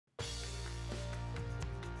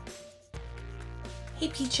Hey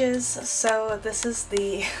Peaches, so this is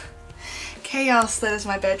the chaos that is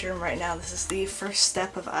my bedroom right now. This is the first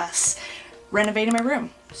step of us renovating my room.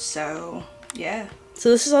 So yeah. So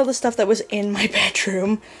this is all the stuff that was in my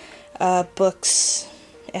bedroom. Books,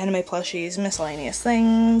 anime plushies, miscellaneous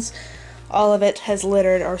things. All of it has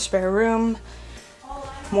littered our spare room.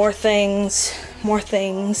 More things, more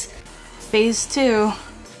things. Phase 2.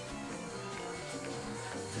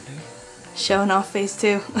 Showing off phase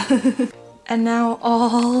 2. And now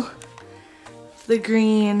all the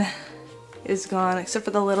green is gone except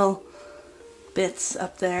for the little bits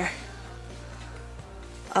up there.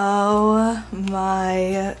 Oh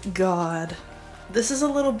my god. This is a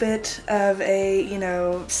little bit of a, you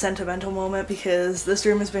know, sentimental moment because this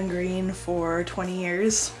room has been green for 20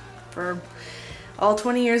 years. For all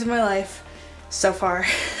 20 years of my life so far.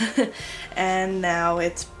 And now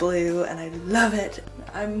it's blue and I love it.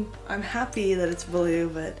 I'm happy that it's blue,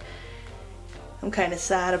 but I'm kind of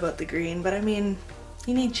sad about the green, but I mean,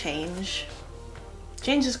 you need change.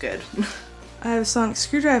 Change is good. I have a sonic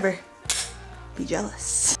screwdriver. Be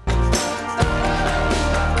jealous.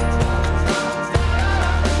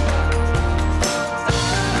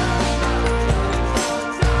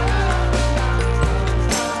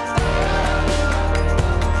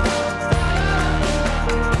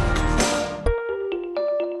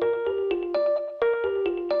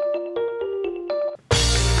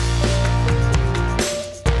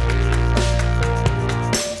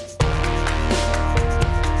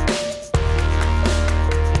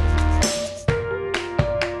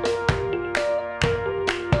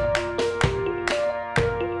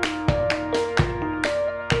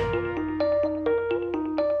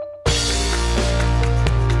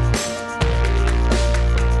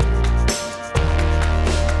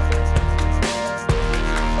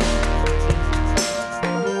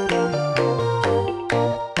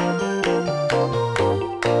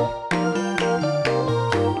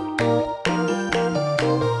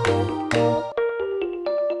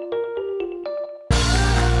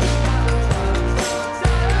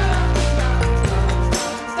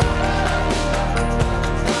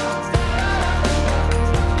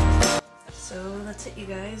 You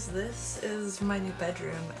guys, this is my new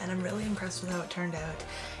bedroom and I'm really impressed with how it turned out.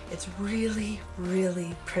 It's really,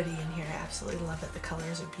 really pretty in here. I absolutely love it. The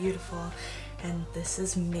colors are beautiful and this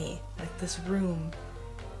is me. Like, this room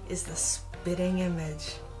is the spitting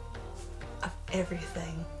image of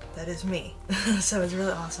everything that is me. So it's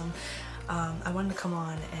really awesome. I wanted to come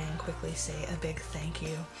on and quickly say a big thank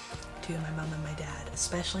you to my mom and my dad,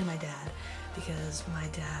 especially my dad, because my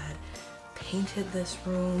dad painted this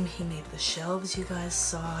room. He made the shelves you guys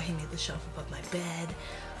saw. He made the shelf above my bed.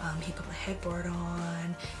 He put my headboard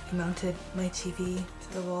on. He mounted my TV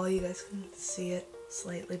to the wall. You guys can see it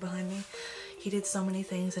slightly behind me. He did so many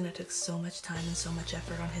things and it took so much time and so much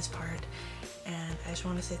effort on his part. And I just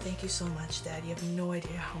want to say thank you so much, Dad. You have no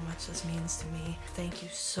idea how much this means to me. Thank you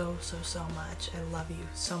so, so, so much. I love you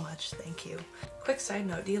so much. Thank you. Quick side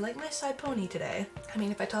note, do you like my side pony today? I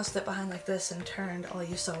mean, if I tossed it behind like this and turned, all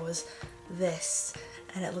you saw was this,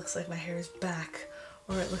 and it looks like my hair is back,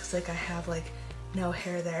 or it looks like I have like no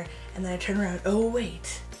hair there, and then I turn around, oh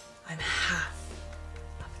wait, I'm half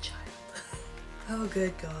of a child. Oh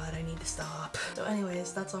good god, I need to stop. So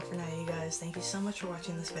anyways, that's all for now, you guys. Thank you so much for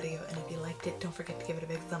watching this video, and if you liked it, don't forget to give it a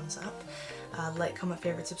big thumbs up. Like, comment,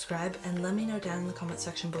 favorite, subscribe, and let me know down in the comment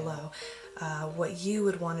section below what you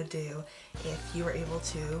would want to do if you were able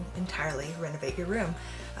to entirely renovate your room.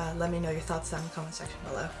 Let me know your thoughts down in the comment section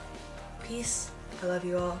below. Peace. I love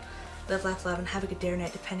you all. Live, laugh, love, and have a good day or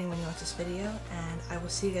night depending when you watch this video, and I will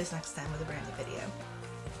see you guys next time with a brand new video.